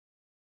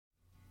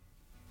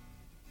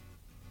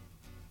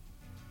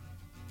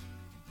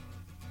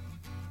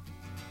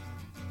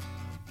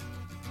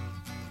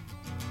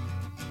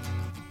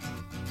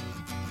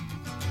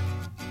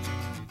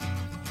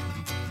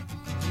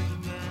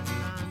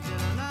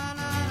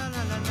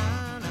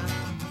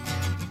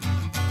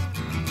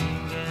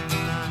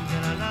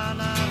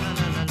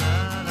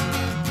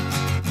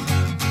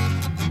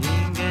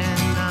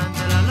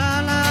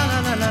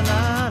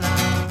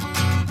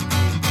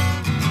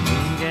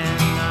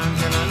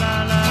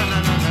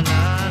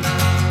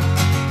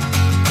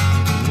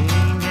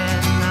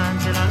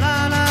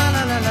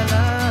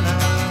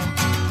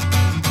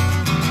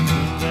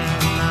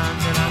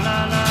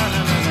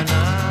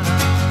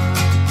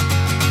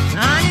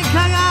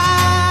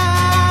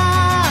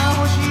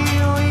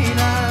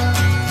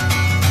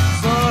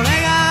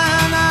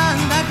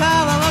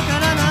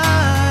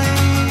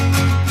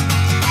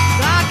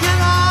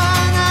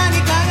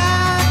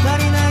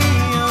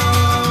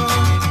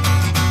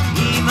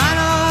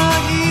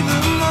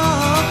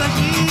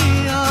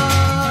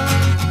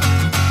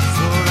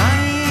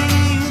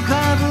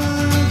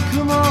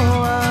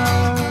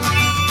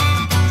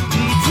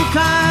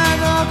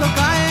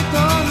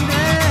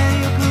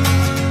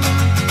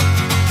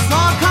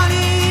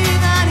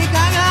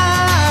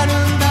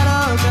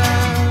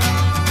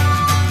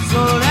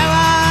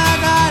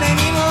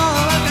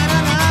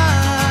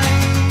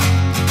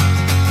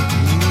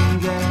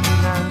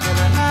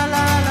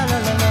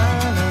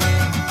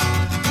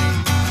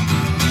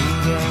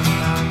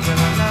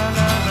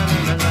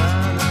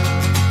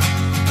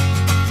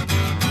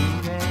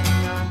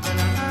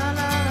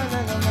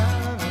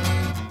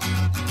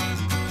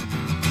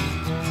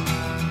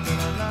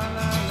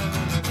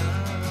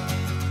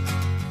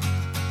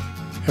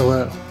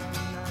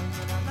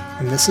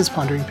and this is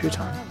Pondering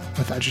Puton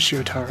with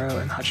Ajishi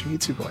Otaro and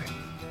Hachimitsu Boy.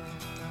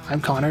 I'm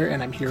Connor,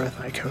 and I'm here with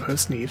my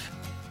co-host Neve.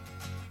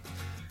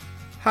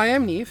 Hi,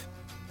 I'm Neve.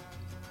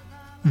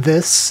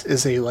 This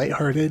is a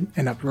lighthearted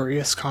and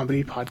uproarious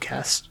comedy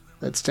podcast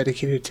that's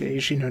dedicated to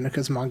Eiji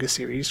Nonaka's manga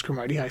series,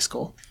 Cromartie High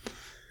School.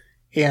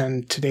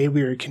 And today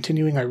we are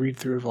continuing our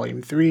read-through of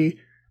Volume 3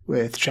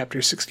 with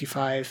Chapter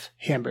 65,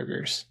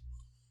 Hamburgers.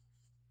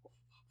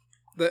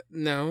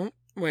 No,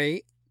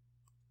 wait.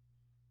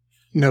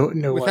 No,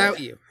 Without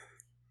what? you.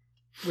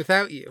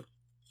 Without you.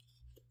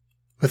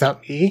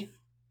 Without me?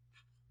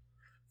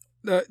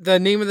 The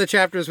name of the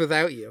chapter is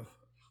Without You.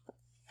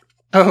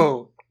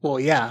 Oh, well,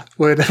 yeah.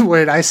 What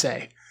did I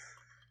say?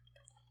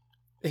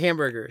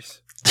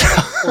 Hamburgers.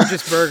 Or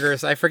just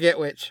burgers. I forget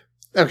which.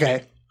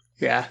 Okay.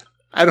 Yeah.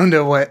 I don't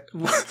know what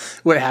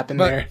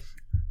happened there.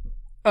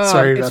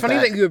 Sorry about it's funny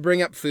that. that you would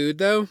bring up food,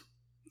 though.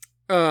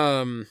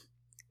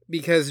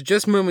 Because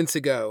just moments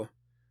ago,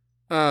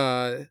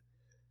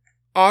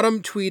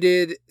 Autumn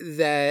tweeted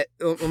that...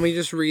 Let me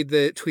just read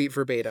the tweet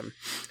verbatim.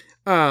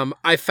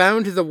 I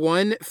found the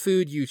one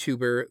food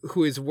YouTuber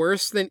who is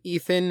worse than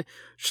Ethan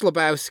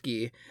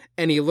Schlabowski,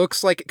 and he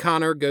looks like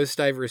Connor Ghost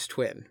Diver's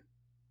twin.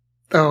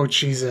 Oh,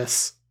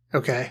 Jesus.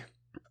 Okay.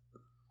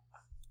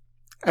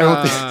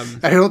 I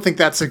don't think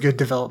that's a good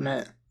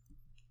development.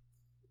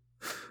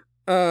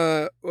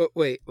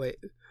 Wait.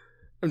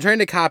 I'm trying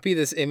to copy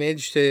this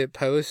image to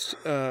post.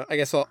 I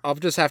guess I'll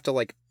just have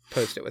to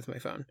post it with my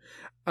phone.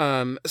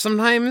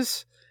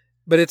 Sometimes,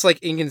 but it's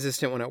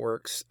inconsistent when it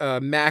works.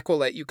 Mac will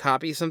let you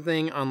copy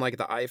something on the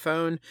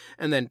iPhone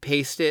and then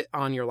paste it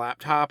on your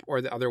laptop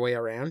or the other way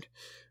around.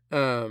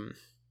 But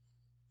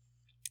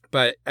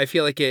I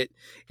feel like it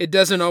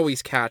doesn't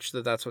always catch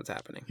that that's what's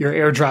happening. You're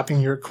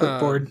airdropping your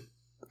clipboard.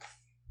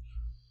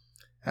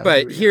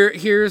 But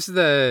here's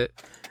the...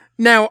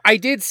 Now, I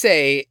did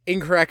say,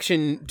 in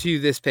correction to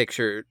this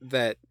picture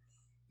that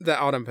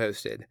Autumn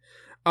posted,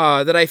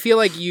 that I feel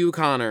like you,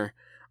 Connor,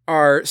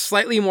 are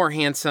slightly more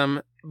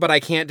handsome, but I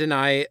can't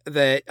deny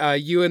that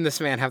you and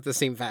this man have the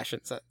same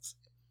fashion sense.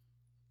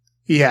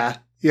 Yeah.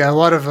 A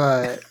lot of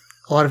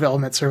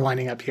elements are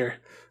lining up here.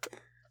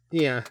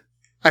 Yeah.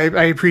 I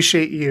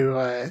appreciate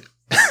you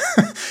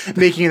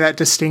making that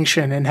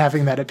distinction and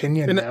having that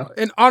opinion, though.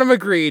 And Autumn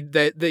agreed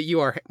that you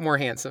are more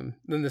handsome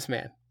than this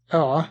man.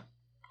 Oh,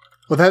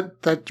 well,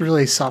 that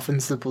really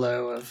softens the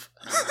blow of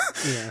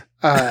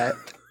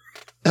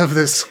of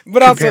this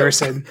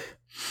comparison. Also,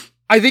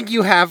 I think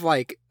you have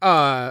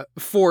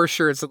 4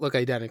 shirts that look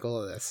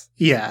identical to this.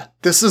 Yeah,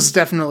 this is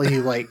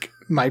definitely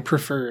my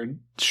preferred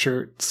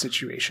shirt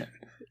situation.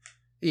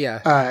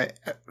 Yeah.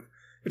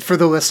 For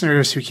the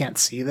listeners who can't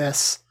see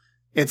this,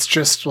 it's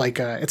just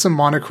it's a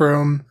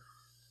monochrome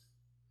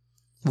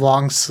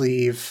long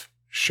sleeve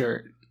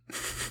shirt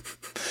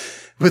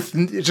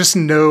with just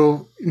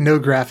no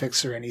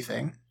graphics or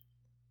anything.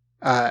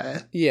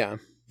 Yeah,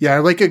 I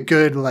like a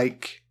good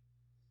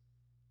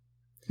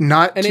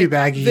not too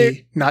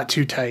baggy, not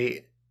too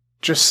tight,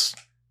 just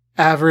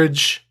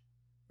average,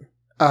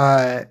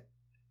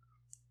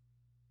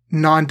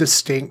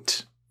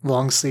 non-distinct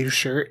long sleeve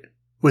shirt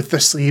with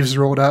the sleeves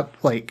rolled up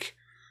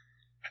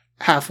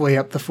halfway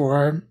up the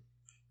forearm.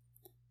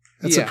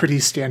 That's a pretty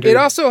standard. It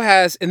also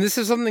has, and this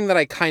is something that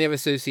I kind of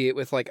associate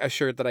with a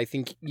shirt that I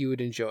think you would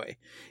enjoy,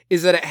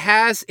 is that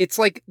it's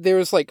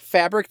there's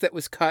fabric that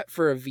was cut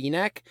for a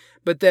V-neck,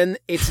 but then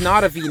it's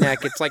not a V-neck,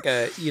 it's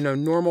a,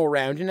 normal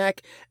round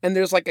neck, and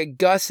there's a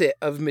gusset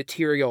of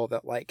material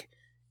that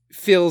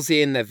fills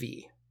in the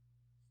V.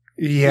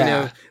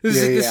 Yeah. This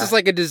is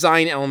a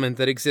design element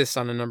that exists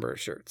on a number of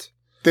shirts.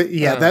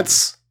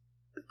 That's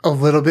a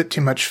little bit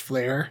too much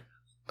flair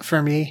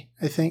for me,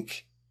 I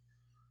think.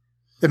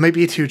 It might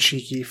be too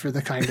cheeky for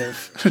the kind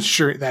of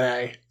shirt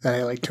that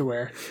I like to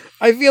wear.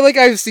 I feel like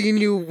I've seen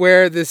you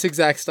wear this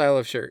exact style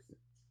of shirt.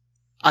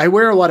 I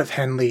wear a lot of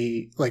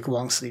Henley,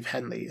 long sleeve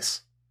Henleys,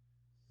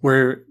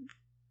 where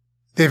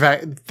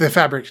the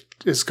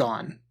fabric is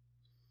gone.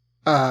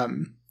 I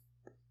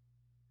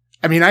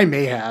mean, I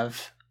may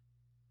have.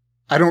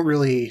 I don't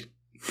really.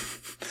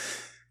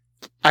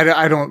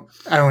 I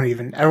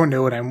don't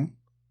know what I'm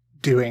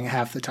doing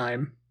half the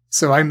time.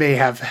 So I may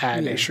have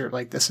had a shirt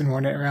like this and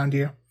worn it around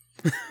you.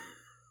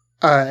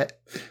 I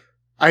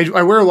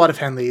wear a lot of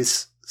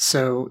Henleys,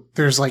 so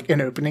there's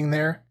an opening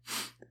there.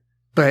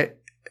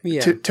 But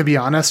to be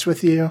honest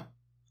with you,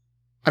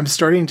 I'm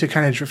starting to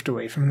kind of drift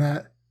away from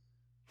that,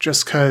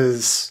 just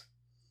because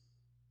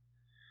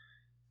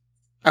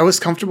I was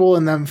comfortable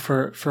in them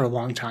for a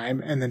long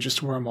time and then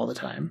just wore them all the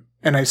time,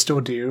 and I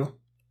still do.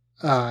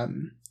 But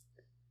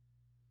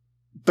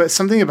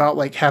something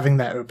about having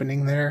that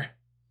opening there,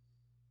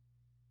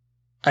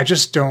 I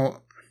just don't.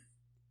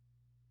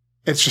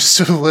 It's just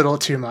a little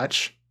too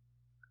much.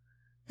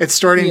 It's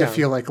starting to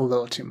feel a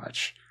little too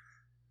much.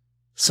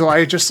 So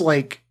I just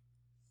I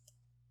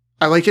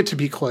like it to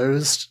be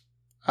closed.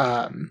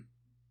 And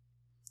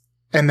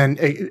then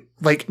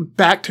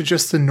back to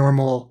just the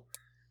normal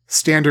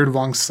standard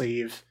long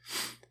sleeve.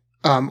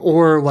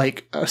 Or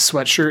a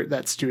sweatshirt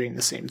that's doing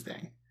the same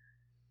thing.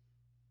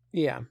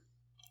 Yeah.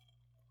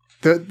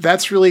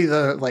 That's really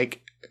the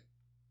like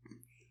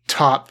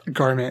top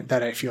garment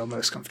that I feel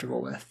most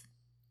comfortable with.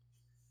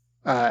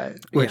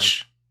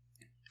 Which,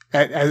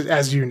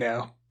 as you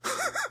know,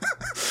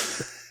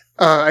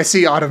 I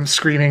see Autumn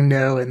screaming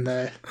no in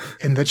the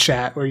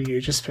chat where you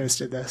just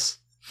posted this.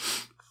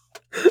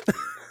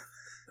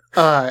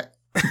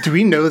 Do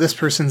we know this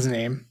person's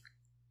name?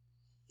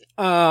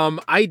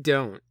 I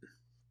don't.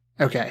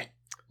 Okay,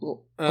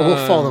 we'll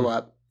follow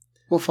up.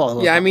 We'll follow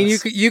up. Yeah, I mean,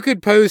 this. you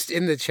could post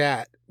in the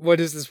chat. What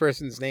is this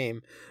person's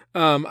name?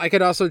 I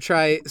could also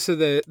try. So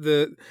we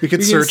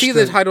could you search can see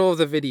the title of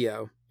the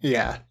video.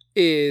 Yeah,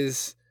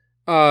 is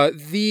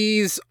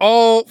these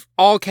all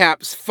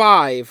caps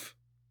 5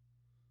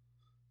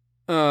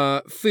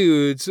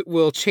 foods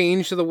will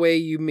change the way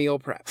you meal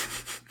prep.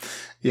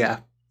 Yeah,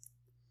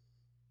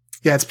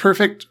 it's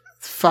perfect.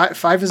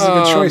 Five is a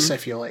good choice. I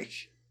feel like.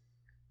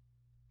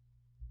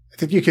 I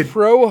think you could.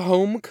 Pro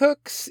Home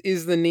Cooks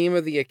is the name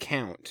of the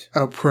account.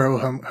 Oh, Pro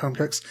Home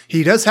Cooks.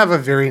 He does have a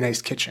very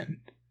nice kitchen.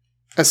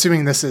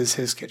 Assuming this is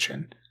his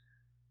kitchen.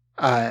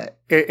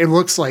 It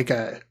looks like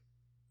a.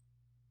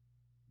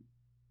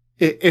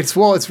 It's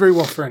very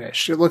well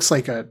furnished. It looks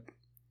like a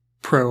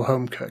pro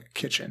home cook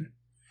kitchen.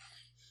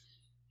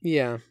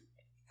 Yeah.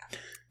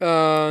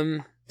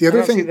 The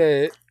other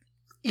thing,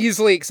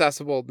 easily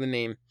accessible. The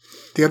name.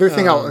 The other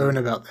thing I'll own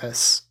about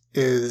this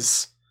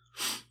is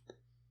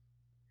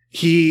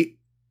he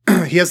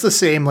has the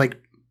same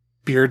like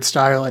beard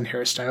style and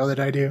hairstyle that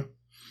I do.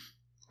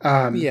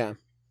 Yeah.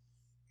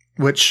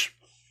 Which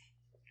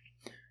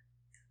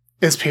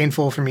is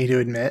painful for me to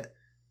admit.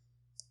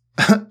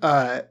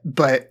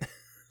 But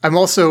I'm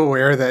also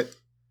aware that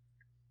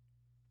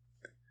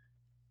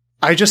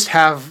I just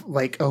have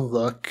like a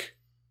look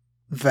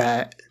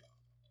that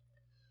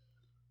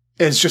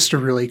is just a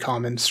really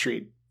common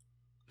straight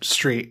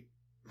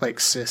like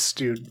cis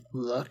dude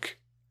look.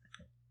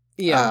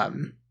 Yeah.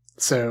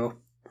 So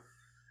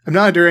I'm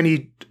not under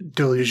any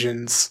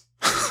delusions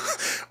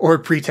or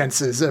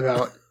pretenses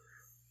about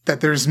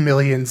that there's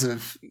millions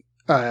of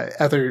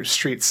other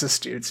straight cis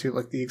dudes who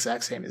look the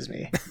exact same as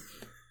me.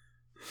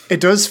 It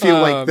does feel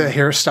like the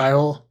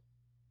hairstyle.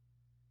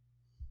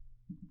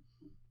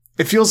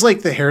 It feels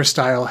like the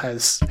hairstyle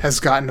has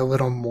gotten a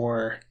little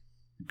more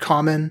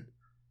common.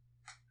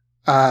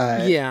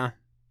 Yeah.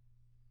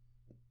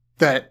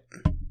 That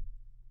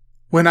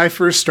when I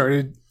first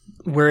started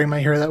wearing my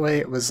hair that way,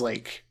 it was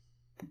like,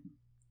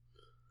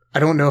 I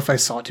don't know if I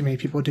saw too many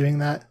people doing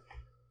that.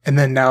 And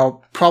then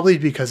now, probably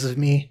because of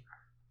me,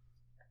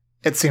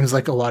 it seems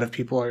like a lot of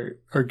people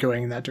are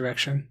going in that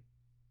direction.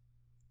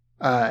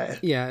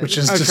 Yeah, which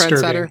is disturbing.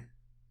 Trendsetter.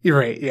 You're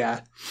right,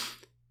 yeah.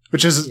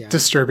 Which is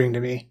disturbing to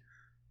me.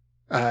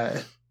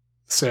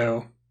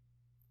 So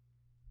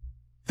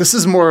this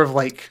is more of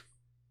like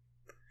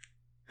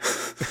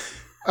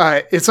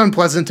it's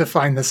unpleasant to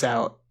find this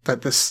out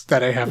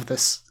that I have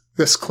this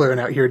clone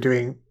out here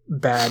doing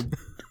bad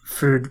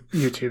food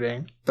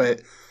YouTubing,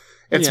 but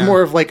it's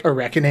more of like a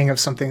reckoning of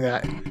something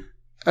that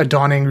a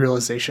dawning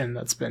realization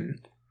that's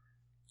been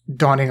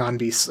dawning on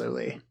me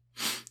slowly.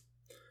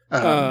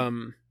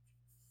 On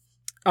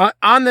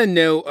the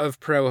note of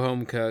Pro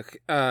Home Cook,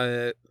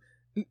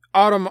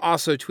 Autumn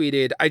also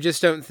tweeted, "I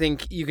just don't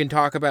think you can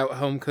talk about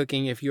home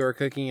cooking if you are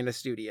cooking in a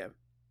studio."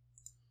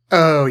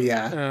 Oh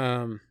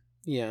yeah.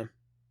 Yeah.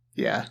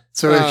 Yeah.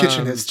 So the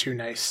kitchen is too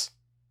nice.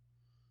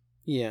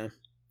 Yeah.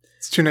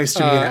 It's too nice to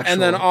be an actual.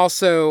 And then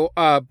also,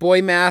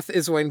 boy math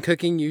is when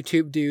cooking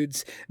YouTube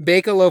dudes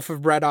bake a loaf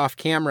of bread off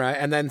camera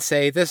and then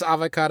say, "This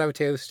avocado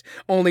toast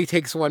only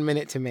takes 1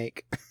 minute to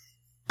make."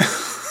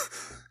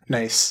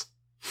 Nice.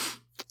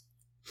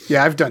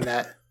 Yeah, I've done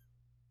that.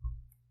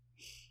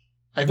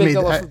 I've made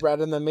a loaf of bread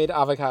and then made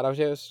avocado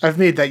toast. I've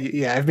made that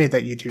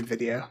YouTube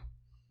video.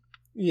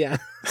 Yeah.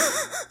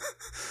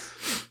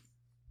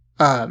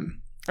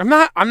 I'm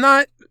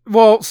not.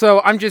 Well,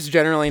 so I'm just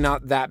generally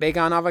not that big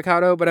on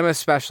avocado, but I'm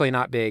especially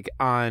not big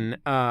on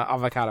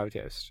avocado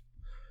toast.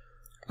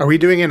 Are we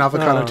doing an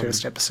avocado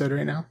toast episode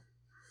right now?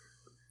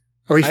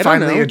 Are we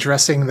finally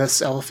addressing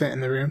this elephant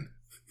in the room?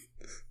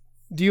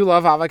 Do you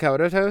love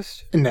avocado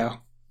toast? No,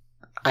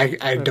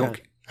 I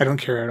don't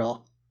care at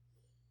all.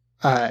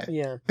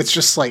 Yeah, it's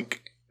just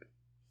like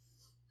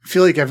I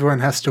feel like everyone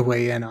has to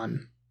weigh in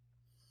on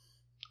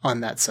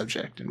that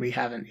subject, and we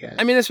haven't yet.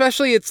 I mean,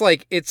 especially it's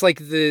like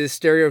the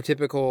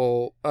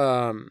stereotypical,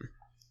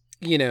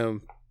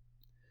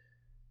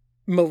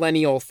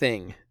 millennial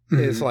thing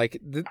is like,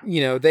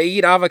 they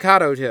eat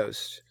avocado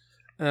toast.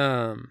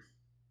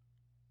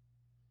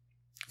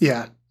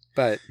 Yeah,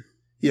 but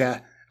yeah,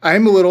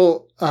 I'm a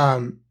little.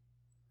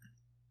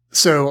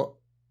 So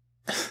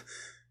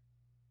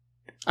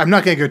I'm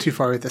not going to go too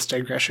far with this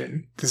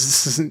digression because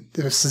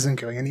this isn't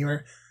going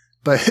anywhere.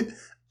 But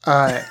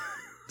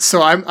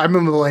so I'm a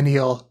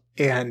millennial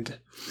and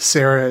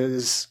Sarah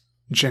is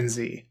Gen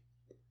Z.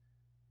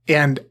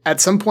 And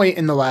at some point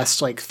in the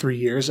last like 3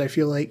 years, I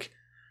feel like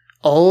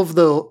all of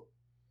the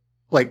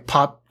like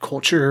pop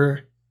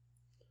culture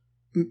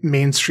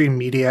mainstream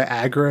media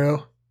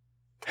aggro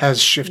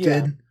has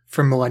shifted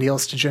from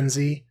millennials to Gen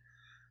Z.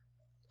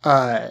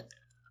 And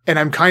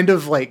I'm kind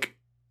of like,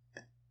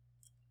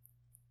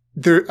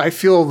 I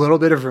feel a little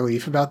bit of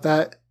relief about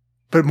that,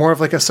 but more of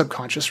like a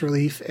subconscious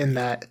relief in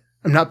that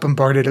I'm not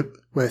bombarded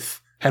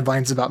with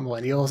headlines about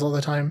millennials all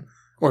the time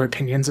or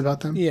opinions about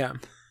them. Yeah.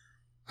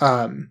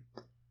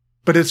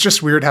 But it's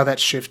just weird how that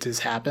shift has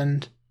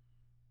happened.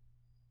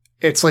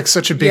 It's like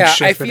such a big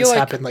shift that it's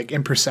happened like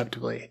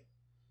imperceptibly.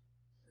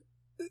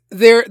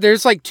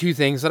 There's like two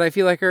things that I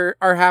feel like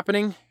are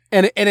happening.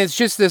 And it's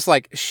just this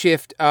like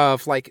shift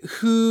of like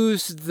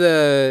who's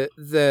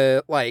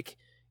the like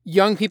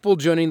young people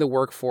joining the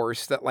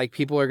workforce that like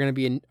people are going to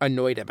be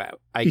annoyed about,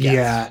 I guess.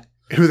 Yeah,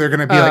 who they're going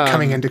to be like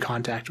coming into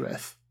contact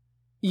with.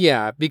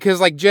 Yeah, because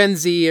like Gen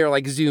Z or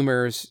like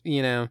Zoomers,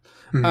 you know,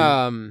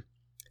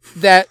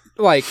 that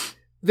like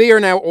they are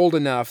now old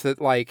enough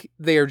that like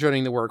they are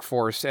joining the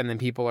workforce and then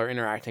people are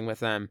interacting with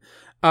them.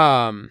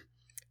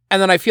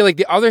 And then I feel like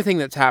the other thing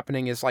that's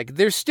happening is like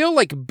there's still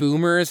like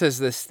boomers as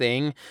this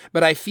thing,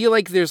 but I feel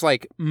like there's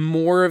like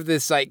more of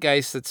this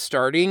zeitgeist that's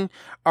starting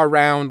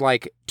around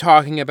like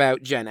talking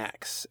about Gen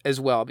X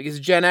as well, because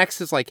Gen X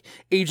is like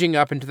aging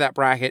up into that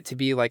bracket to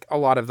be like a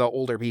lot of the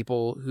older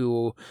people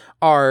who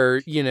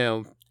are, you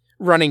know,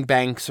 running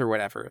banks or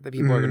whatever that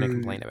people are going to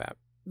complain about.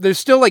 There's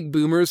still like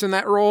boomers in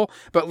that role,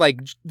 but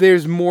like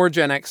there's more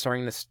Gen X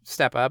starting to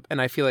step up,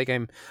 and I feel like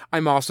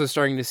I'm also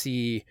starting to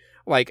see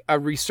like a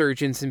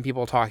resurgence in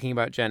people talking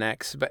about Gen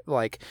X, but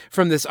like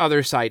from this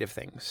other side of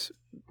things.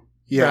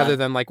 Yeah. Rather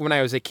than like when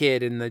I was a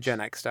kid and the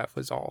Gen X stuff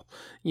was all,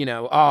 you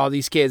know, oh,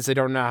 these kids, they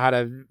don't know how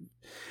to.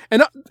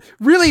 And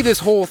really this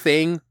whole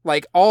thing,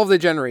 like all of the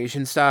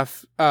generation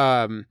stuff,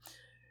 for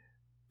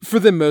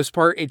the most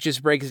part, it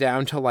just breaks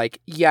down to like,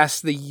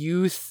 yes, the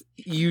youth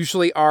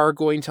usually are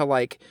going to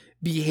like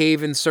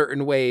behave in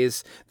certain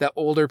ways that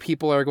older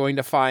people are going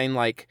to find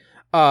like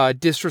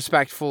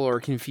disrespectful or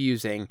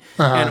confusing,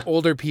 and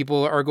older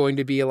people are going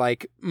to be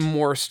like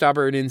more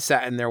stubborn and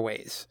set in their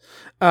ways.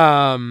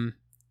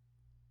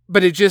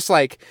 But it just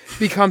like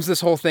becomes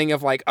this whole thing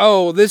of like,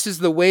 oh, this is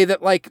the way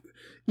that like,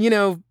 you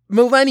know,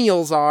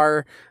 millennials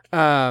are.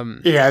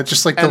 Yeah,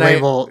 just like the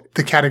label,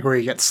 the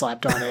category gets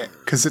slapped on it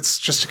because it's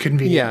just a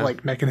convenient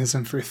like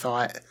mechanism for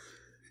thought.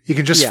 You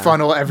can just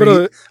funnel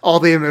all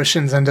the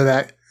emotions into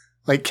that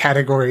like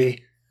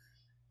category.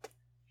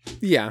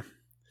 Yeah.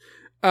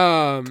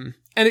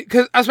 And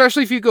because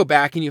especially if you go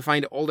back and you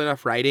find old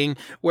enough writing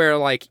where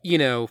like, you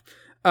know,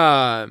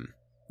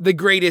 the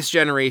greatest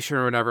generation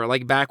or whatever,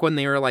 like back when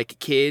they were like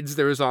kids,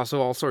 there was also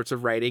all sorts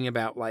of writing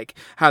about like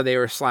how they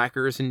were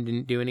slackers and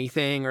didn't do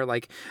anything, or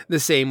like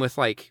the same with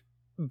like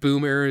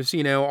boomers,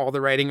 you know, all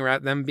the writing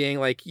about them being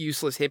like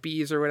useless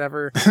hippies or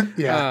whatever.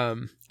 Yeah.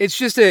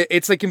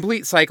 It's a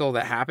complete cycle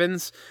that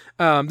happens.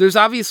 There's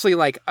obviously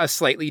like a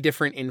slightly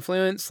different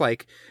influence,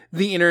 like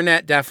the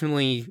internet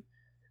definitely.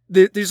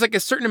 There's like a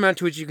certain amount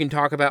to which you can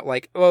talk about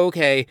like, oh,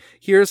 okay,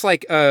 here's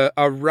like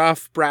a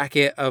rough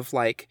bracket of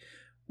like,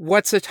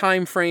 what's a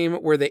time frame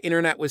where the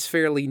internet was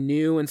fairly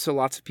new and so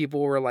lots of people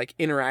were like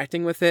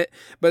interacting with it,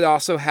 but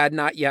also had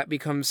not yet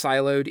become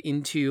siloed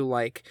into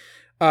like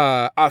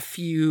a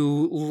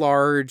few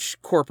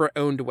large corporate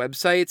owned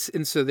websites.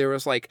 And so there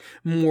was like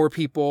more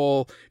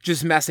people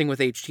just messing with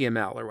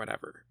HTML or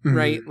whatever,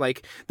 right?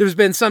 Like there's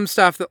been some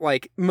stuff that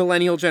like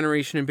millennial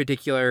generation in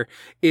particular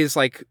is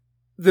like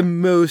the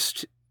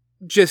most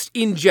just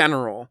in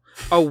general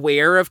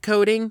aware of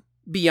coding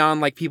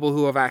beyond like people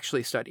who have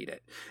actually studied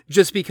it,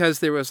 just because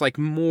there was like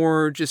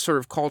more just sort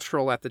of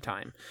cultural at the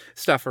time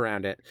stuff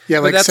around it. Yeah,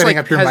 like setting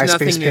up your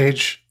MySpace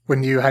page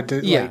when you had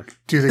to like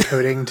do the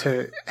coding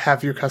to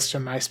have your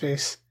custom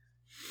MySpace.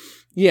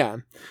 Yeah.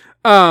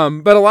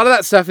 But a lot of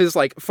that stuff is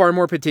like far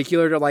more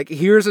particular to like,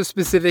 here's a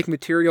specific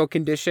material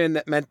condition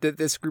that meant that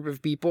this group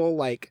of people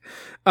like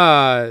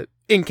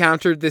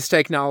encountered this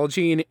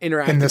technology and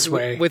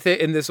interacted with it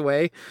in this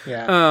way.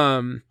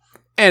 Yeah.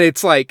 And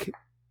it's like,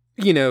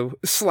 you know,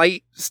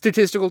 slight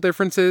statistical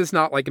differences,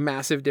 not like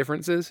massive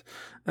differences.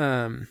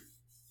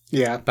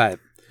 Yeah. But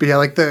yeah,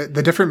 like the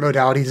different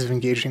modalities of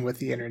engaging with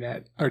the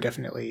internet are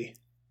definitely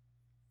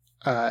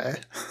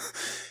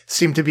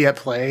seem to be at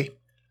play.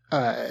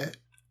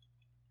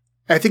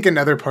 I think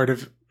another part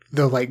of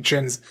the like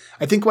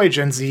I think why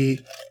Gen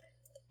Z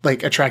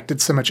like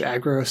attracted so much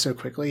aggro so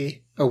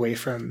quickly away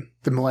from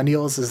the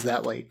millennials is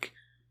that like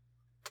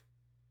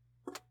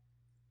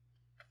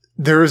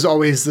there is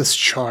always this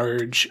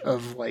charge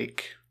of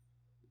like,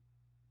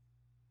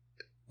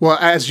 well,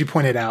 as you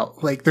pointed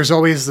out, like there's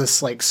always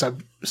this like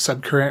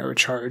subcurrent or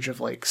charge of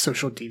like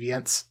social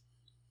deviance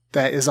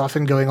that is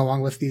often going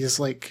along with these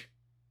like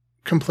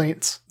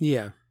complaints.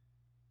 Yeah.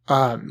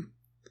 And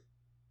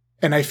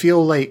I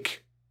feel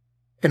like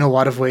in a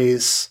lot of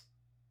ways,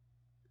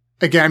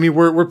 again, I mean,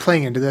 we're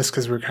playing into this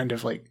because we're kind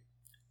of like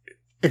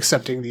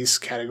accepting these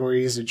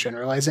categories and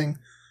generalizing.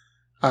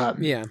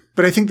 Yeah.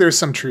 But I think there's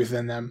some truth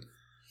in them.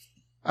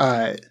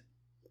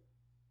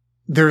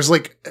 There's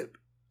like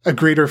a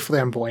greater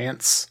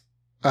flamboyance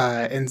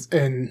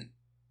in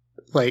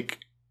like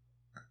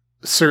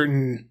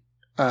certain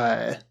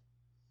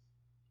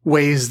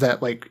ways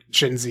that like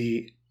Gen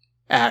Z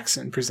acts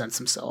and presents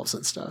themselves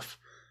and stuff.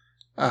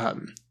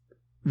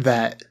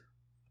 That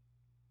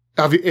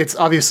it's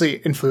obviously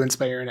influenced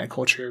by internet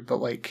culture, but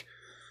like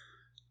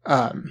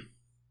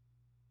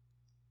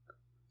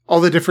all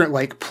the different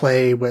like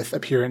play with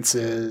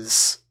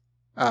appearances,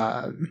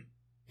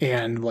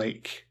 and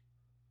like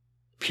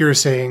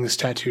piercings,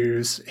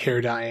 tattoos,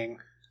 hair dyeing.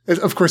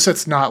 Of course,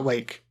 that's not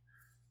like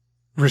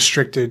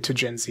restricted to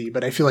Gen Z,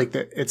 but I feel like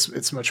that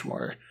it's much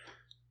more.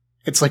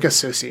 It's like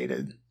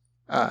associated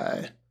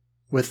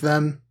with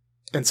them,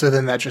 and so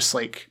then that just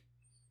like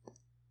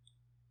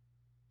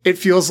it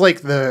feels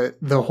like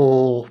the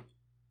whole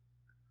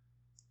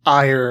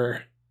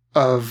ire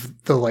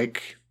of the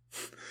like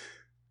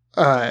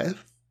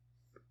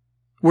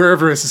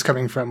wherever this is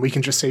coming from, we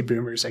can just say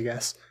boomers, I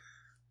guess.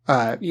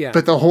 Yeah.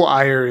 But the whole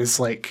ire is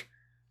like,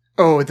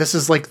 oh, this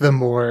is like the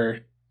more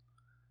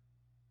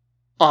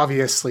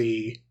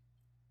obviously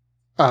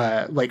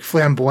like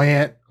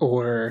flamboyant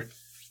or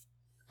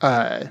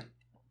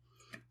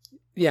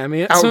yeah, I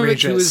mean, outrageous. some of it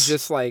too is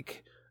just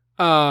like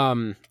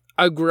a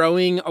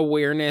growing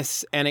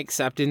awareness and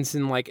acceptance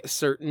in like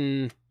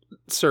certain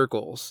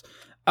circles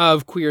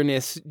of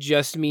queerness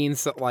just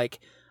means that like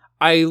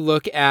I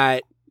look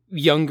at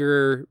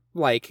younger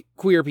like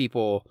queer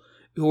people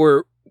who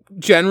are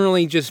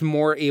generally just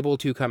more able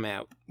to come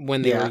out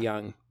when they were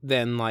young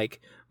than like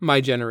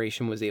my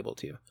generation was able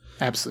to.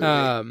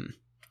 Absolutely.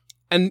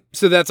 And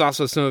so that's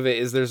also some of it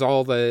is there's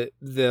all the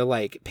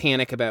like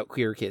panic about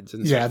queer kids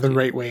and stuff. The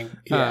right wing.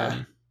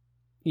 Yeah.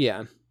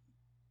 Yeah.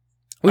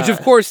 Which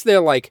of course there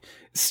like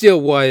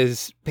still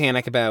was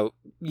panic about,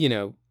 you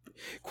know,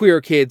 queer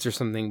kids or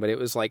something, but it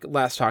was like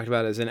less talked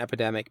about as an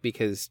epidemic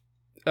because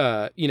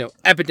you know,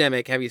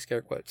 epidemic, heavy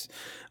scare quotes.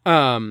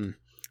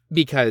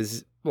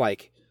 Because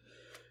like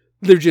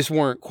there just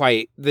weren't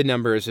quite the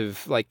numbers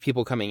of like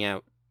people coming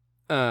out.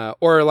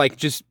 Or like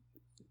just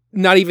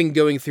not even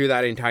going through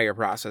that entire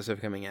process of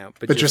coming out,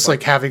 but just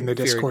like having the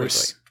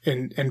discourse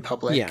in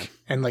public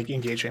and like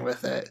engaging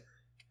with it.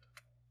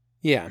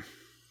 Yeah.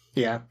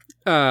 Yeah.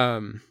 I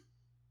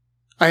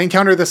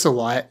encounter this a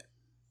lot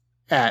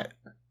at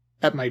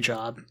my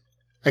job.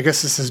 I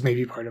guess this is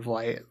maybe part of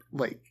why it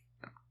like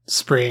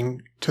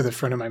sprang to the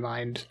front of my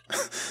mind.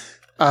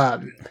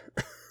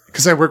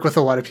 Because I work with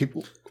a lot of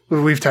people.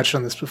 We've touched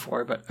on this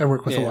before, but I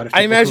work with a lot of people.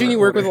 I imagine you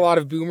work with a lot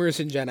of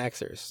boomers and Gen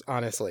Xers,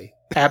 honestly.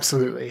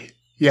 Absolutely.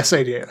 Yes,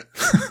 I do.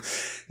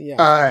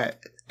 Yeah.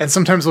 And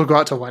sometimes we'll go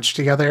out to lunch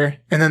together,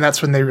 and then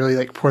that's when they really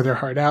like pour their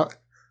heart out.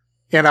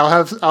 And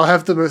I'll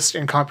have the most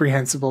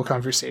incomprehensible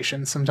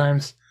conversations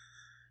sometimes,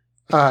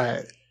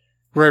 where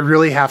I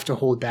really have to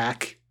hold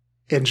back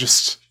and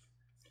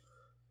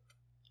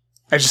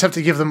I just have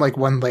to give them like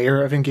one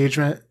layer of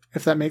engagement,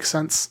 if that makes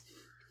sense.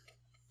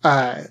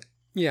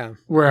 Yeah.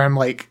 Where I'm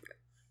like,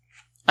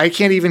 I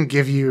can't even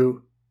give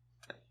you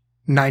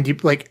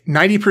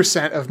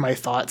 90% of my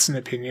thoughts and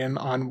opinion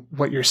on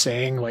what you're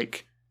saying.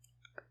 Like,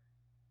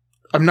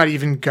 I'm not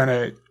even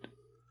gonna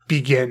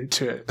begin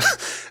to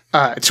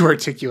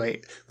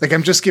articulate. Like,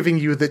 I'm just giving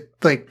you the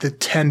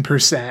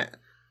 10%,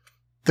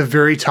 the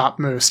very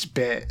topmost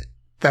bit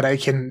that I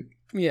can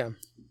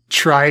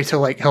try to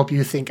like help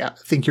you think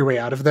your way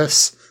out of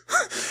this,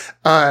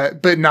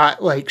 but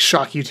not like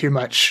shock you too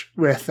much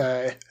with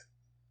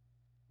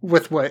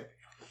what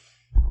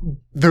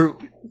the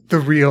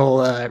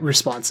real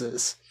response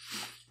is.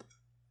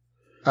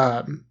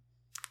 And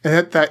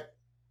that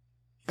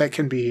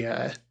can be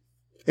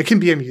it can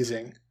be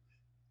amusing.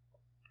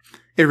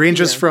 It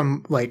ranges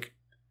from like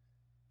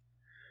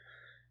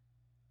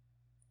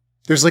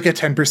there's like a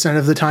 10%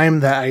 of the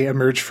time that I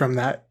emerge from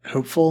that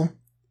hopeful.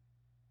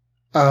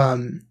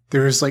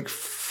 There's like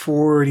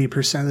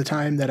 40% of the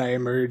time that I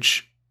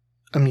emerge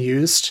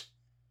amused,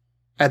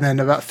 and then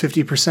about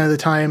 50% of the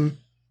time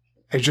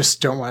I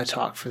just don't want to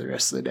talk for the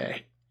rest of the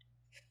day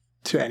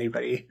to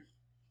anybody.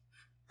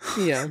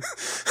 Yeah.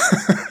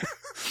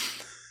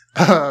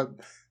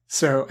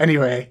 So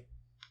anyway,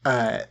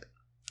 I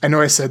know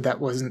I said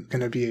that wasn't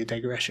going to be a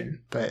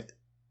digression, but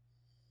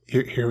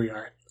here we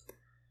are.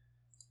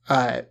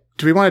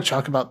 Do we want to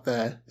talk about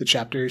the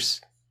chapters,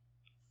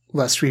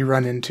 lest we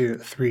run into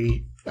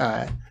three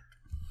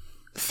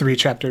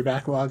chapter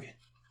backlog?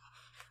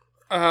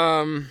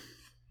 I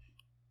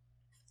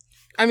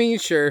mean,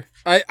 sure.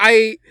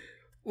 I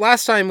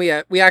last time we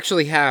have a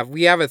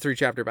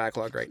 3-chapter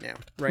backlog right now,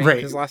 right? Right.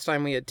 Because last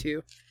time we had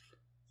 2.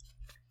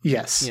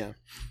 Yes. Yeah.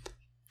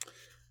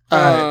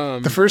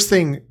 The first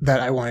thing that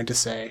I wanted to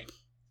say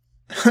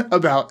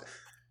about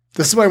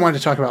this is what I wanted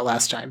to talk about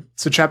last time.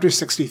 So chapter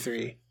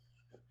 63.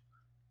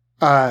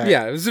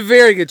 Yeah, it was a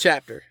very good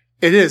chapter.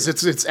 It is.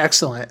 It's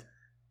excellent.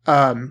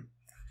 Are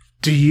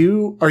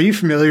you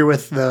familiar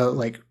with the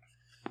like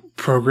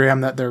program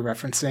that they're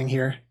referencing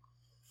here?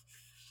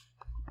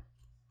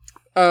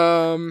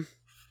 I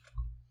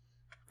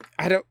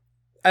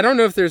don't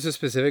know if there's a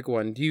specific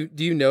one. Do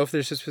you know if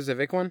there's a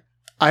specific one?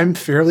 I'm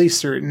fairly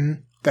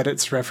certain that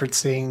it's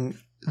referencing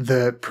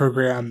the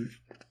program.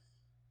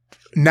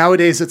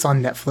 Nowadays it's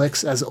on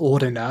Netflix as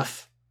Old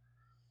Enough.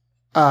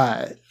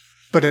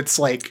 But it's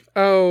like,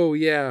 oh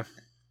yeah.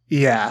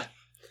 Yeah.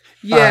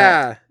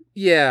 Yeah.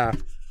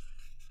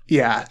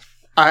 Yeah.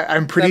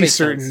 I'm pretty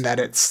certain sense. that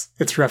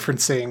it's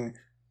referencing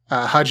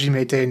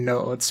Hajimete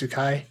no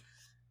Otsukai.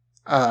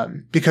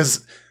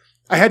 Because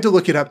I had to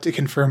look it up to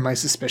confirm my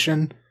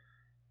suspicion.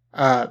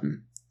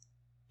 And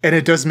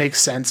it does make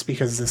sense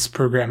because this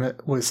program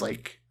was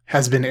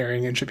has been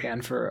airing in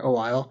Japan for a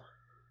while.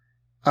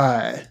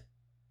 But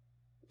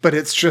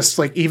it's just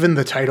even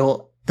the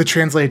title, the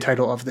translated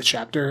title of the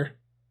chapter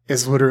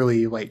is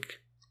literally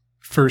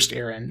First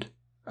Errand.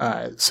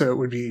 So it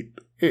would be,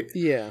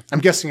 I'm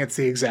guessing it's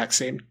the exact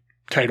same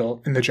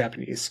title in the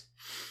Japanese.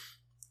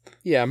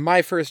 Yeah,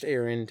 My First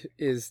Errand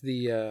is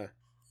the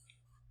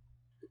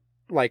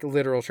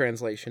literal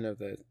translation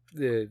of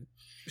the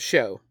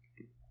show.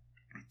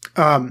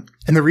 And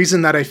the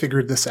reason that I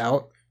figured this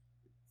out,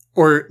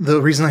 or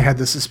the reason I had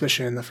the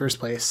suspicion in the first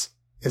place,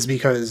 is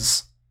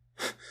because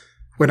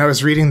when I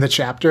was reading the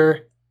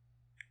chapter,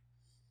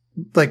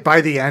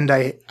 by the end,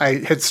 I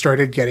had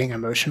started getting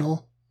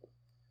emotional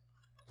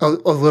a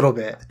little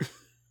bit.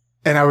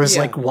 And I was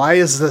like, why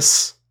is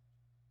this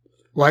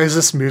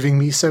moving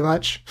me so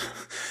much?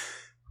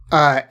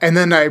 And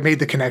then I made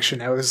the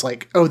connection. I was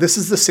like, oh, this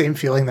is the same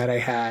feeling that I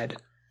had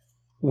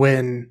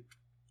when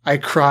I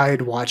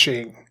cried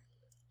watching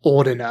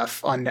Old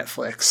Enough on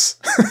Netflix,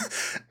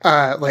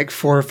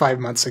 4 or 5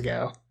 months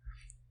ago.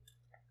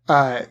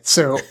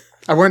 So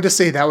I wanted to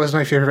say that was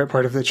my favorite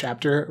part of the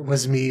chapter,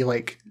 was me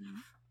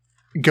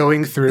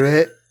going through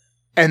it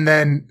and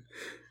then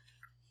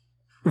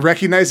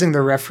recognizing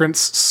the reference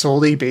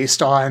solely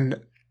based on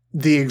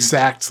the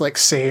exact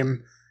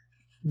same,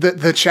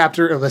 the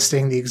chapter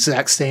eliciting the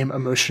exact same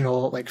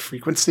emotional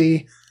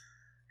frequency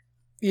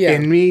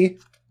in me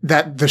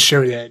that the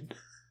show did.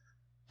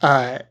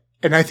 And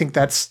I think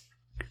that's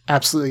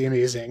absolutely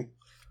amazing.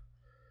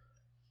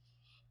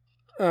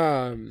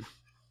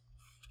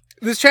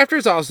 This chapter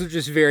is also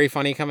just very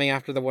funny coming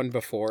after the one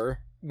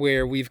before,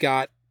 where we've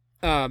got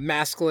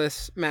masked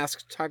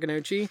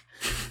Takenouchi.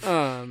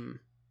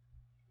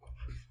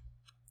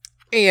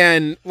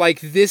 And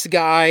this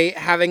guy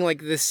having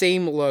the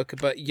same look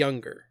but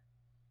younger.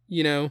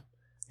 You know?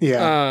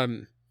 Yeah.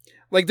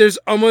 There's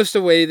almost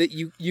a way that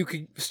you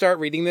could start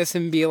reading this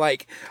and be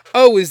like,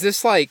 oh, is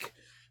this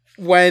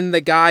when the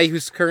guy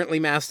who's currently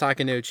masked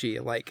Takenouchi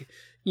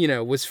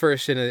was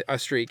first in a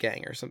street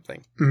gang or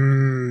something.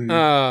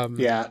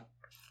 Yeah.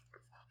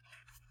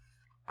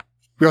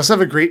 We also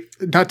have a great,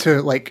 not to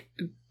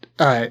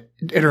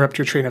interrupt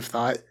your train of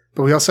thought,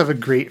 but we also have a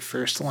great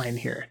first line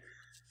here.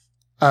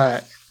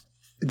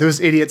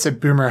 Those idiots at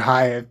Boomer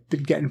High have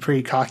been getting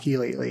pretty cocky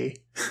lately.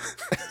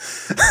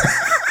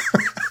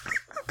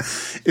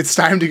 It's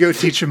time to go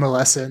teach them a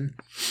lesson.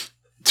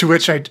 To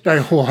which I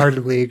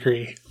wholeheartedly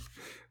agree.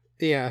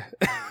 Yeah,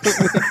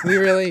 we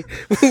really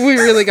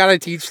got to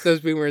teach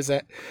those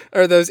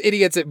those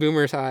idiots at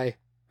Boomers High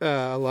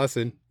a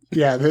lesson.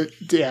 Yeah,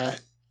 the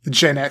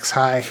Gen X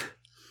High.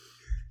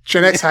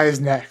 Gen X High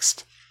is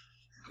next.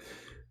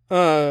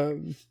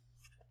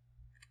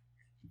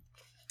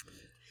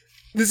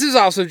 This is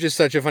also just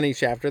such a funny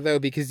chapter, though,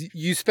 because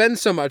you spend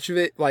so much of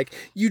it,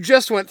 you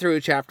just went through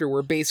a chapter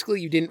where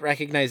basically you didn't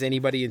recognize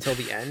anybody until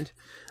the end.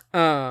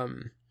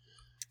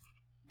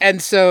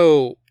 And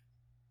so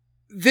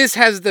this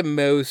has the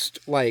most,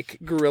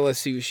 Gorilla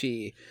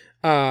Sushi,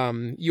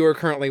 you're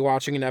currently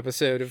watching an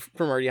episode of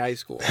From Artie High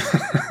School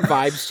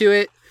vibes to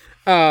it,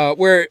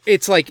 where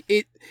it's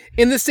it,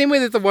 in the same way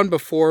that the one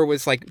before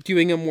was,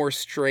 doing a more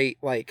straight,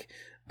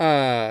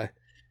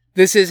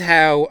 this is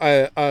how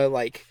a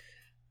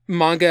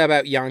manga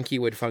about Yankee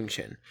would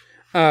function.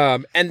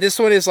 And this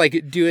one is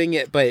doing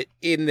it, but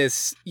in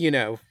this,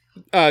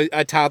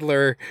 a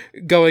toddler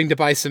going to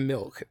buy some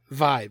milk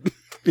vibe.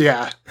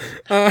 Yeah.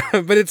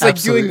 But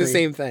it's doing the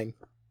same thing.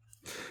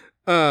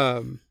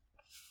 Yeah.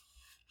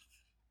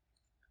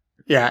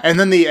 And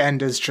then the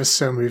end is just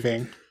so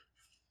moving.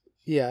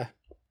 Yeah.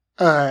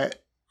 It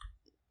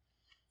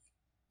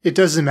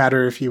doesn't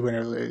matter if you win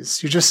or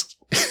lose. You just,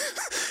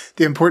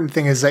 the important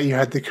thing is that you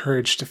had the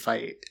courage to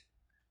fight.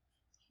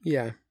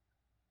 Yeah.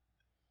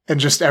 And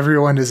just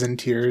everyone is in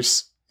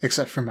tears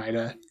except for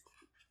Maida.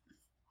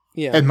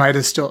 Yeah. And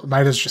Maida's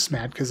just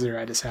mad because they're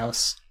at his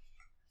house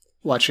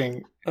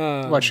watching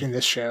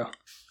this show.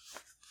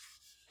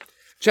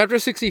 Chapter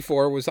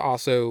 64 was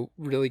also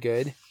really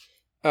good.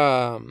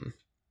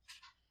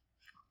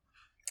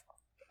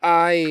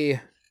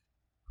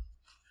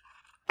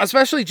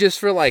 Especially just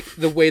for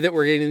the way that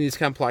we're getting these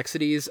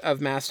complexities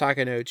of Mass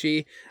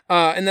Takenouchi,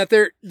 and that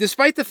they're,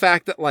 despite the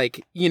fact that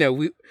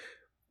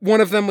one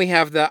of them we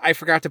have the I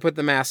forgot to put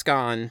the mask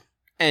on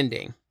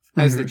ending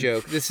as the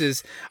joke. This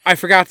is I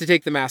forgot to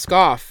take the mask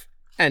off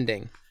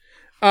ending.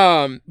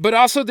 But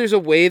also there's a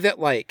way that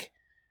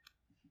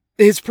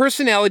his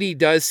personality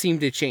does seem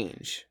to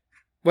change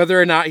whether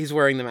or not he's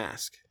wearing the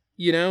mask,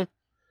 oh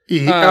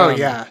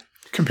yeah.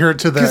 Compared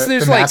to the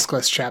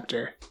maskless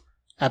chapter.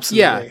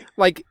 Absolutely.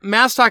 Yeah.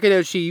 Mass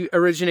Takenouchi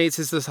originates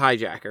as this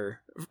hijacker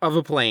of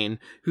a plane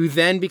who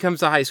then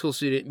becomes a high school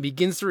student and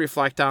begins to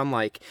reflect on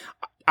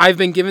I've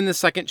been given the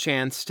second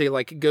chance to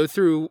like go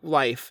through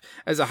life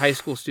as a high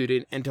school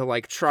student and to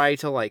like try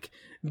to like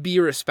be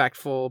a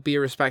respectful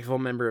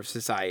member of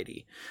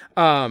society.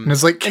 And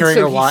it's like caring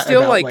a lot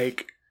about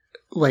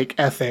like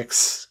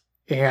ethics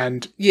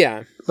and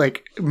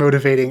like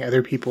motivating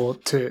other people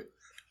to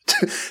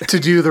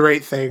do the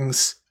right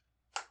things.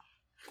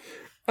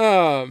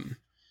 And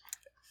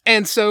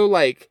so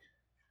like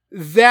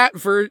that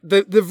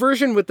the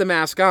version with the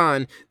mask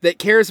on that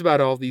cares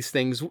about all these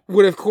things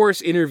would of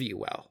course interview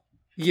well,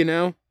 you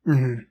know?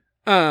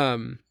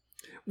 Mm-hmm.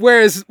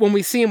 Whereas when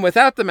we see him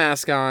without the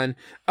mask on,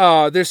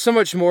 there's so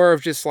much more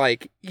of just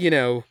like, you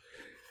know,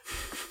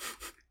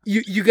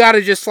 you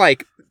gotta just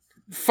like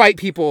fight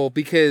people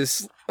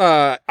because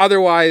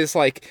otherwise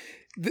like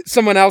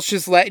someone else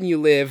just letting you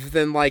live,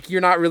 then like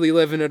you're not really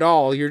living at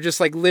all. You're just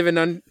like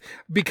living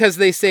because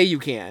they say you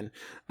can.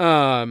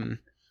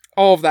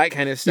 All of that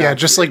kind of stuff. Yeah,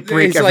 just like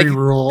break every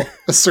rule,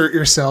 assert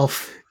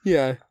yourself.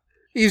 Yeah.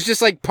 He's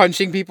just like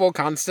punching people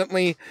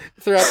constantly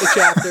throughout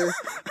the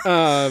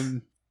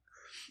chapter.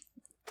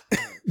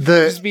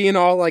 Just being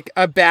all like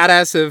a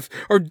badass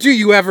or do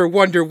you ever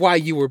wonder why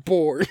you were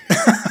born?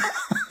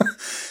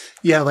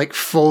 Yeah, like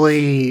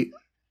fully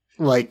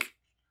like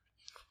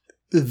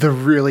the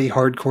really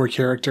hardcore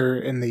character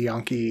in the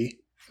Yankee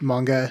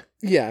manga.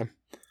 Yeah.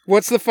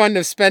 What's the fun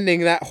of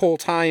spending that whole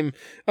time,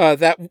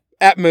 that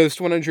at most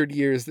 100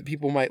 years that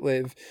people might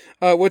live?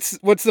 What's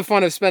the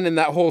fun of spending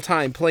that whole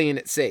time playing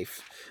it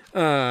safe?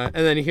 And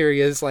then here he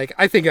is like,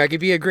 I think I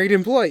could be a great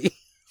employee.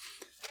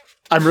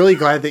 I'm really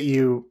glad that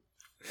you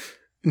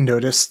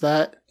noticed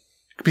that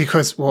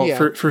because,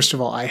 well, first of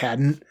all, I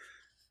hadn't.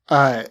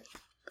 But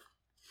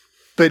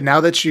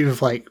now that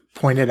you've like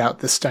pointed out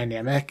this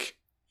dynamic,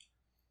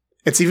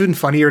 it's even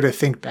funnier to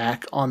think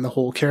back on the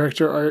whole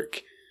character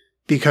arc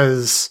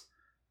because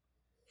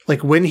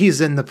like when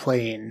he's in the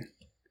plane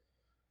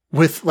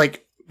with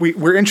like,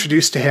 we're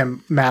introduced to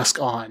him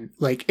mask on,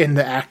 like in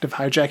the act of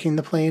hijacking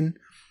the plane.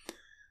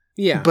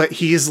 Yeah. But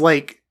he's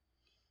like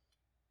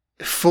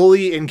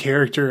fully in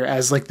character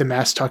as like the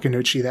masked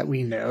Takenouchi that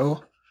we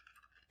know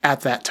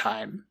at that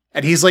time.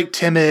 And he's like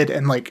timid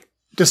and like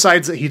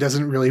decides that he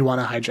doesn't really want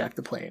to hijack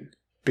the plane,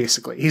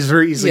 basically. He's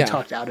very easily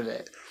talked out of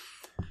it.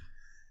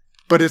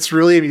 But it's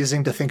really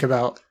amusing to think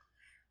about,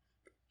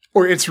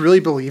 or it's really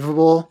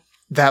believable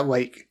that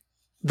like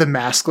the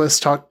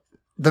maskless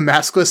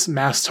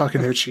masked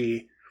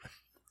Takenouchi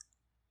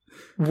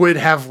would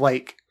have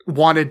like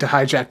wanted to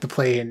hijack the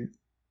plane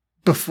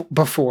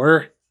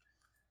before.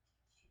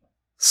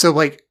 So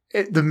like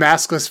the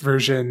maskless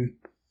version,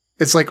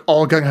 it's like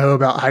all gung-ho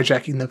about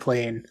hijacking the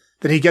plane.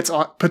 Then he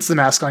puts the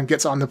mask on,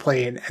 gets on the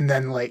plane, and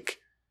then like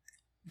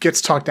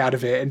gets talked out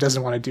of it and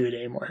doesn't want to do it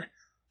anymore.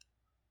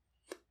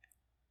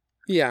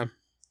 Yeah.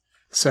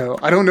 So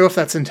I don't know if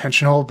that's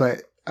intentional,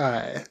 but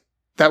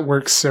that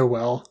works so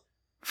well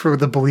for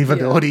the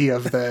believability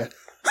of the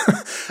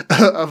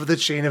of the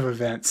chain of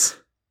events.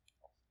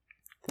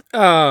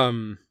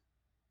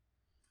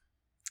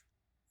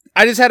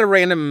 I just had a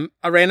random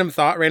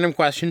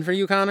question for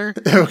you, Connor.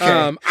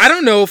 Okay. I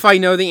don't know if I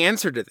know the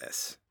answer to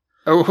this.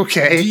 Oh,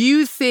 okay. Do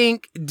you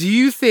think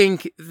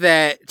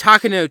that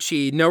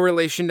Takenouchi, no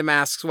relation to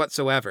masks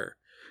whatsoever,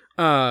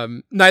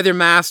 neither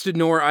masked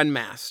nor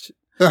unmasked,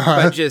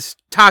 but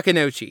just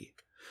Takenouchi,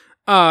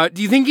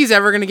 do you think he's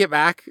ever going to get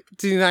back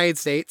to the United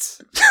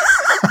States?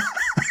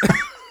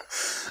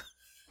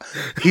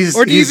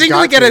 Or do you think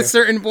like at a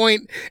certain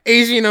point,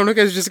 Eiji Onoka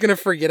is just going to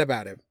forget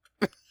about him?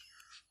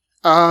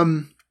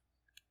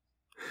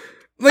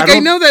 Like, I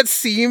know that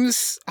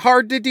seems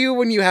hard to do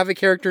when you have a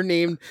character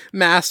named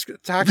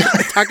Masked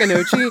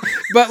Takenouchi,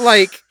 but,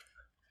 like,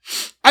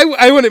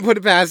 I wouldn't put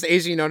it past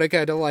Eiji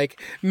Onoka to, like,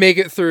 make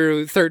it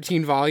through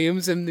 13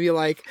 volumes and be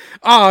like,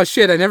 oh,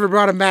 shit, I never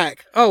brought him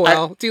back. Oh,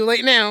 well, too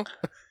late now.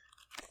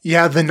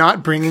 Yeah, the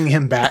not bringing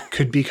him back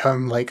could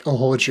become, like, a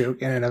whole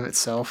joke in and of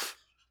itself.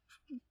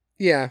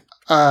 Yeah.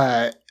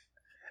 I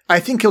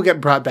think he'll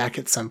get brought back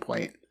at some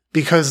point,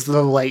 because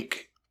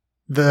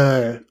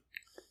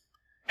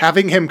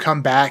having him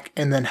come back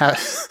and then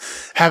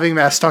having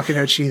Masked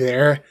Takenouchi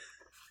there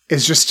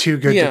is just too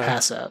good to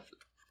pass up.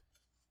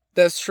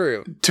 That's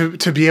true.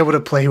 To be able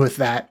to play with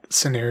that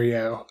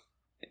scenario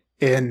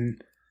in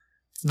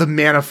the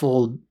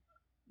manifold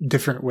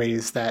different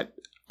ways that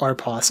are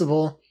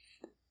possible,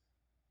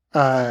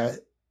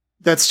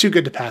 that's too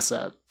good to pass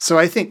up. So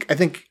I think I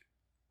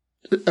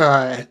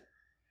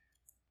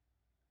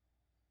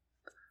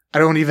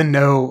don't even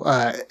know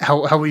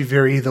how we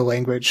vary the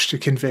language to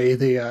convey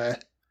the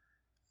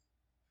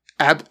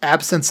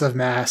absence of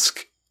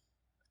mask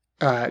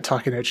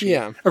Takenouchi.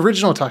 Yeah.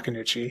 Original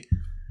Takenouchi.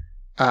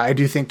 I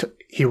do think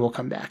he will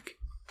come back.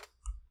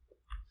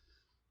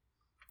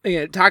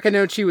 Yeah,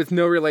 Takenouchi with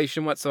no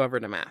relation whatsoever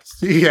to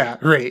masks. Yeah,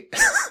 right.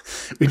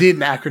 We need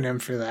an acronym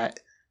for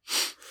that.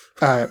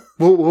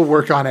 We'll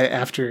work on it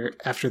after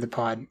the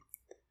pod.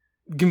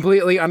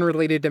 Completely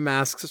unrelated to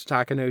masks,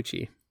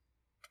 Takenouchi.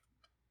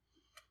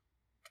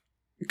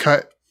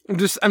 Cut I'm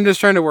just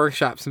trying to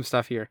workshop some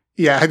stuff here.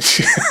 Yeah.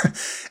 So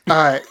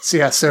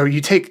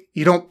you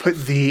don't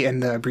put the in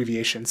the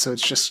abbreviation, so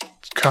it's just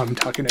come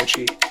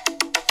Takenouchi.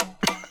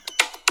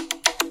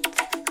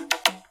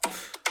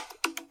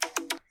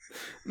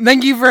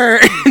 Thank you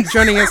for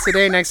joining us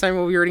today. Next time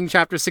we'll be reading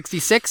chapter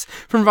 66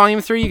 from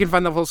volume 3. You can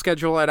find the full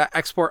schedule at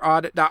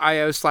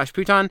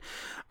exportodd.io/Puton.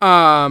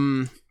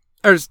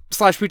 Or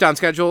 /Puton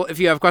schedule. If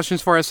you have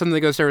questions for us, send them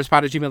to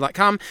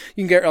ghostdiverspod@gmail.com.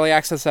 You can get early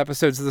access to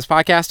episodes of this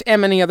podcast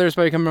and many others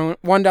by becoming a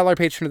 $1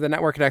 patron of the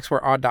network at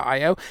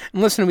exportodd.io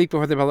and listen a week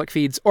before the public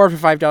feeds, or for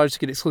 $5 to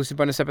get exclusive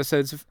bonus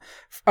episodes of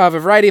a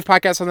variety of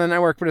podcasts on the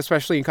network, but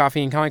especially in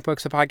Coffee and Comic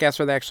Books, a podcast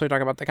where they actually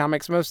talk about the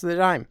comics most of the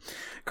time.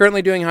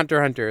 Currently doing Hunter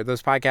x Hunter.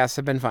 Those podcasts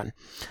have been fun.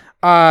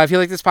 If you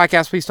like this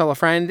podcast, please tell a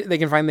friend. They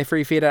can find the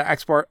free feed at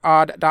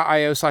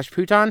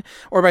exportodd.io/Puton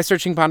or by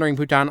searching Pondering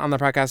Puton on the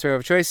podcast web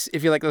of choice.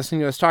 If you like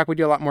listening to us talk, we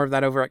do a lot more of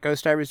that over at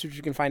Ghost Divers, which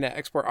you can find at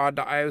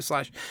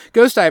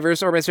exportodd.io/Ghost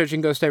Divers or by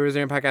searching Ghost Divers on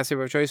your podcast web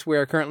of choice. We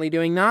are currently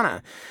doing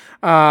Nana.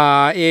 You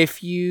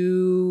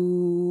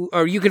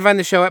can find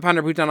the show at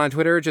Ponder Puton on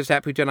Twitter, just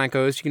at Puton on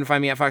Coast. You can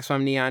find me at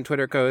FoxFomNia on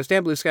Twitter, Coast,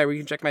 and Blue Sky, where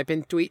you can check my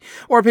pinned tweet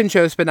or pinned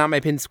post, but not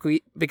my pinned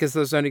tweet because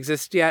those don't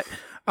exist yet.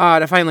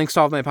 To find links to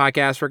all of my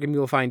podcasts, where can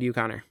people find you,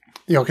 Connor?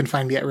 Y'all can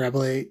find me at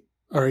Rebelleais,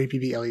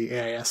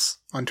 RABBLEAIS,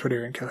 on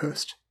Twitter and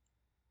co-host.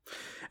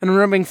 And the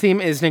rumbling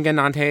theme is Ninga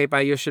Nante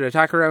by Yoshida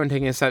Takaro, and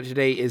taking us out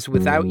today is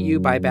Without You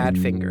by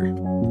Badfinger.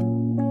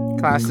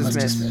 Class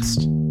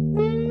dismissed.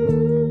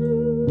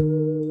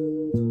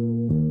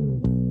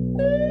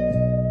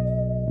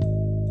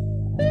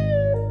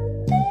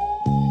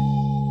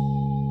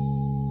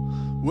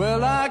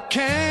 Well, I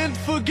can't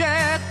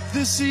forget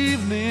this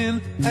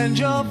evening and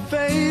your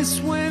face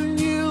when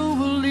you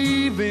were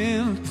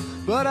leaving,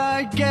 but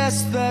I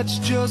guess that's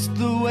just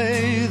the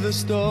way the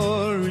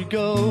story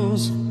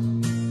goes.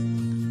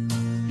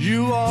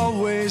 You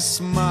always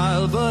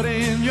smile, but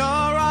in your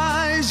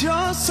eyes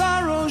your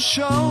sorrow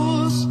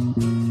shows.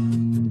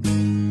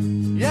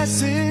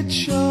 Yes, it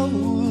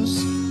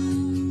shows.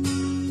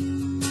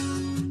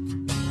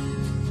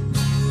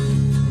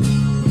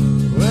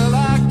 Well,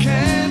 I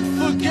can't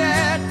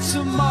forget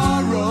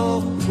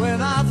tomorrow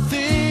when I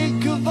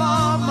think of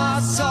all my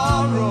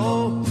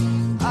sorrow.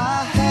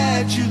 I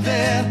had you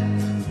there,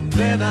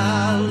 then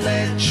I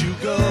let you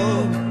go,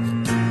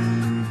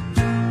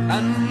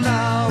 and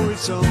now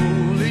it's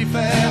only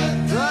fair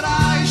that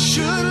I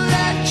should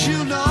let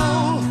you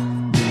know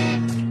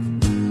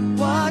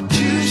what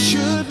you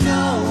should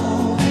know.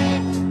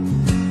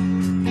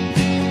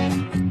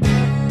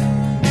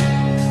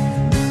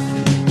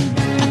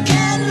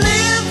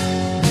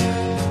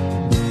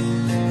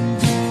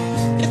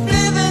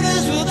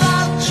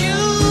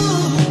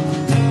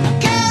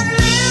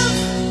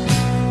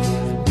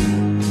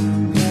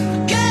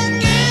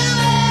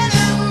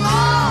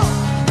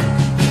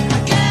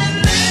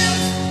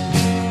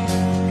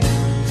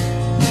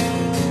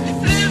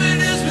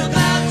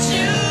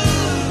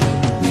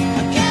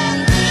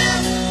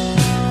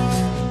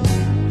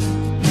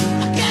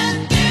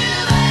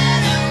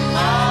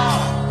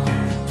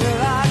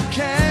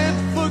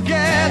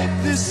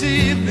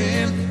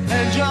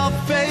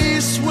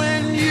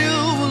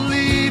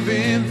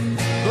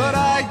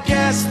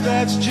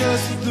 That's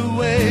just the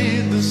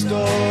way the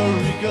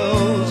story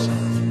goes.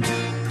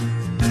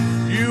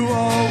 You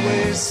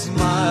always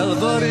smile,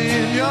 but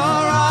in your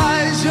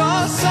eyes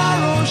your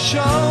sorrow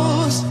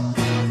shows.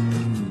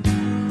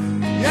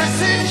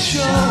 Yes, it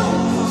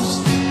shows.